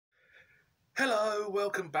Hello,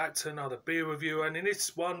 welcome back to another beer review, and in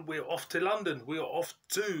this one we're off to London. We are off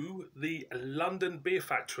to the London Beer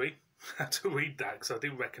Factory. I had to read that because I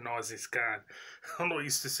didn't recognise this can. I'm not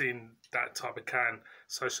used to seeing that type of can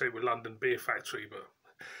associated with London Beer Factory, but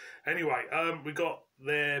anyway, we got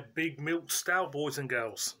their Big Milk Stout, boys and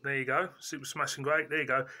girls. There you go, super smashing great. There you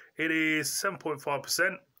go. It is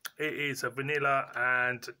 7.5%. It is a vanilla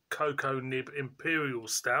and cocoa nib imperial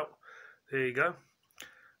stout. There you go.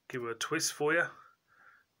 Give it a twist for you.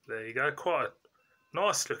 There you go. Quite a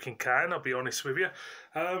nice looking can, I'll be honest with you.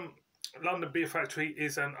 London Beer Factory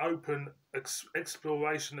is an open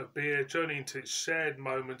exploration of beer, journey into its shared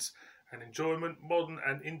moments and enjoyment, modern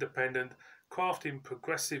and independent, crafting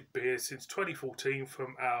progressive beer since 2014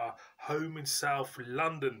 from our home in South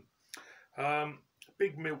London.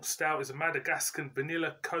 Big Milk Stout is a Madagascan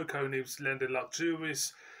vanilla cocoa nibs lend a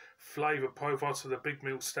luxurious flavour profile to the Big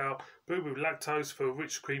Milk Stout. Brewed with lactose for a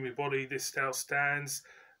rich creamy body, this stout stands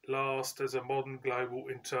last as a modern global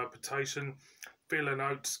interpretation. Vanilla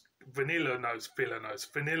notes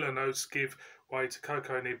give way to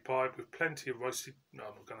cocoa nib pipe with plenty of roasted. No,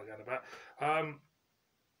 I'm not going to go about.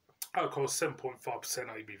 Alcohol 7.5%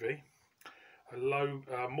 ABV. A low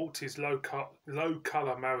Maltese low colour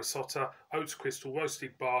Marisotta, oats crystal,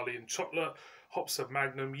 roasted barley and chocolate. Hops of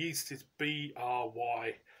Magnum. Yeast is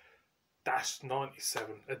BRY-97.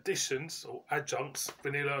 Additions or adjuncts,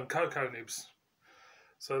 vanilla and cocoa nibs.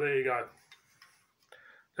 So there you go.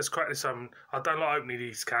 Let's crack this open. I don't like opening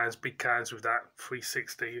these cans, big cans with that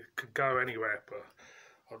 360. It could go anywhere, but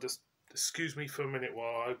I'll just excuse me for a minute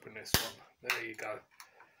while I open this one. There you go.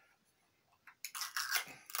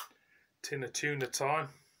 Tin of tuna time.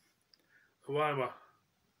 Aroma.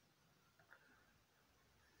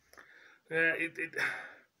 Yeah,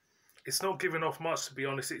 it's not giving off much, to be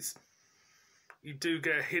honest. You do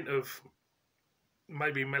get a hint of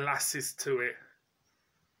maybe molasses to it.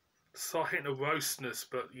 Slight hint of roastness,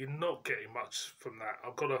 but you're not getting much from that.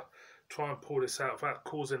 I've got to try and pour this out without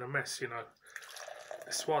causing a mess, you know.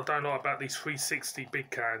 That's what I don't like about these 360 big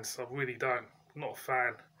cans. I really don't. I'm not a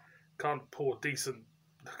fan. Can't pour decent.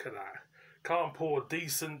 Look at that. Can't pour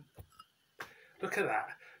decent. Look at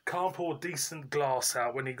that. Can't pour decent glass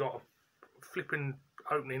out when you got a flipping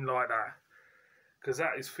opening like that, because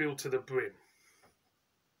that is filled to the brim.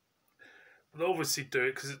 They'll obviously do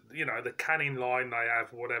it because, you know, the canning line they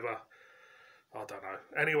have, whatever. I don't know.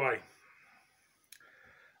 Anyway,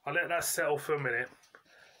 I'll let that settle for a minute.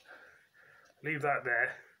 Leave that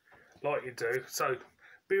there, like you do. So,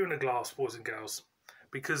 beer in a glass, boys and girls,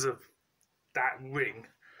 because of that ring.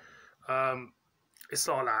 It's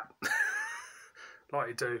like that. Like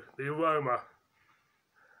you do. The aroma.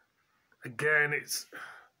 Again,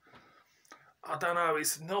 I don't know,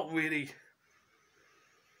 it's not really.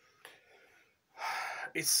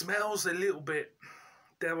 It smells a little bit,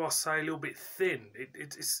 dare I say, a little bit thin.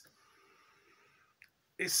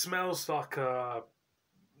 It smells like a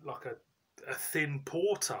thin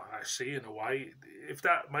porter, actually, in a way, if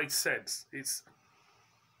that makes sense.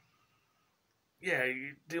 Yeah,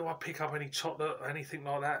 do I pick up any chocolate or anything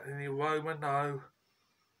like that in the aroma? No.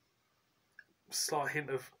 Slight hint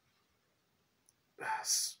of,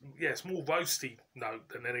 yeah, it's more roasty note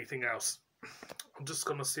than anything else. I'm just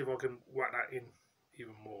going to see if I can whack that in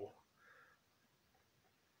even more.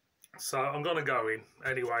 So I'm going to go in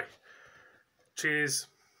anyway. Cheers.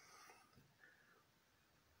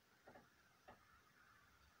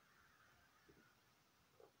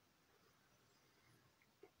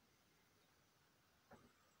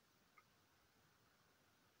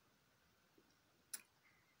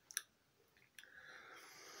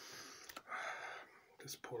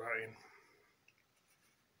 Just pour that in.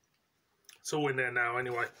 It's all in there now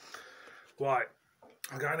anyway. Right,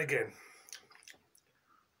 I'm going again.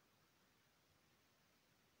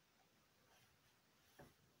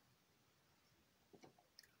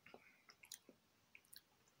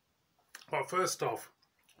 Well, first off,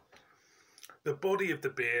 the body of the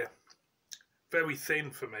beer, very thin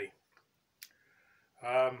for me.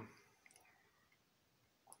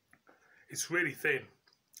 It's really thin.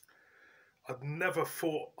 I'd never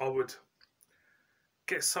thought I would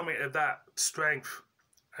get something of that strength,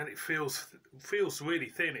 and it feels really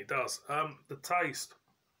thin. It does. The taste.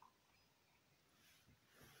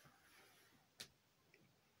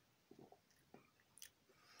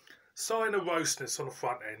 Sign of roastness on the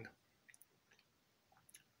front end.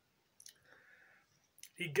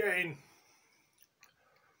 You're getting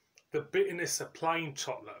the bitterness of plain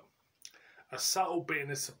chocolate, a subtle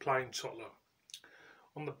bitterness of plain chocolate.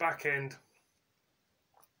 On the back end,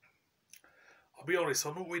 I'll be honest,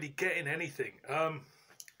 I'm not really getting anything.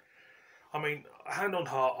 I mean, hand on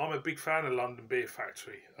heart, I'm a big fan of London Beer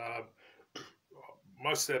Factory.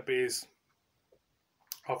 Most of their beers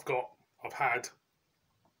I've had,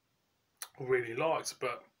 really liked,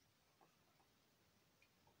 but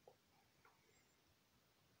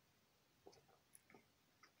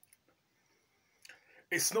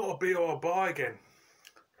it's not a beer I'll buy again.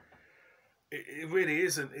 It really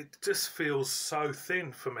isn't. It just feels so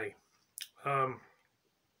thin for me. I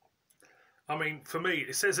mean, for me,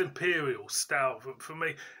 it says Imperial Stout. For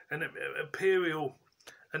me, an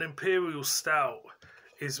Imperial Stout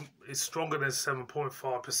is stronger than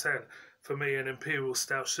 7.5%. For me, an Imperial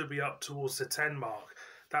Stout should be up towards the 10 mark.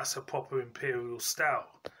 That's a proper Imperial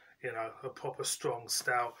Stout, you know, a proper strong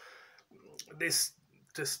stout. This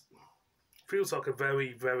just feels like a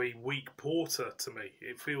very, very weak porter to me.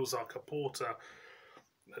 It feels like a porter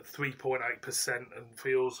at 3.8% and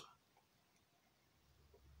feels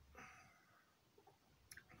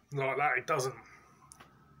like that. It doesn't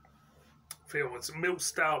feel, it's a milk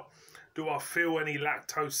stout. Do I feel any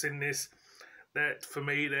lactose in this? That for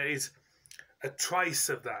me, there is a trace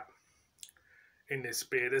of that in this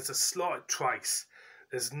beer. There's a slight trace.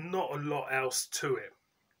 There's not a lot else to it.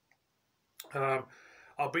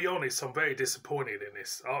 I'll be honest, I'm very disappointed in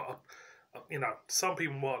this. You know, some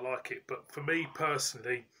people might like it, but for me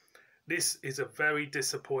personally, this is a very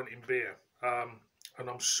disappointing beer. And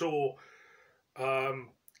I'm sure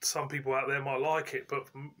some people out there might like it, but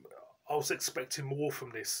I was expecting more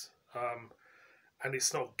from this, and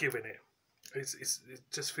it's not giving it. It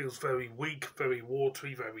just feels very weak, very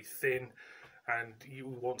watery, very thin, and you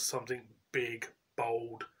want something big,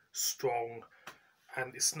 bold, strong,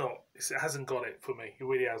 and it's not. It hasn't got it for me. It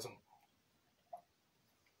really hasn't.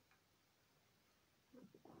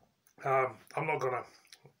 I'm not gonna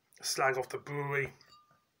slag off the brewery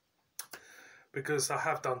because I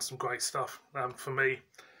have done some great stuff. For me,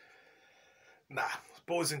 nah,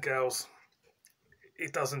 boys and girls,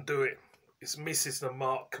 it doesn't do it. It misses the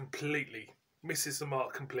mark completely. Misses the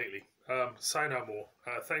mark completely. Say no more.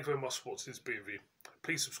 Thank you very much for watching this beer review.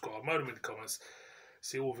 Please subscribe, moan them in the comments.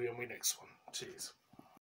 See all of you on my next one. Cheers.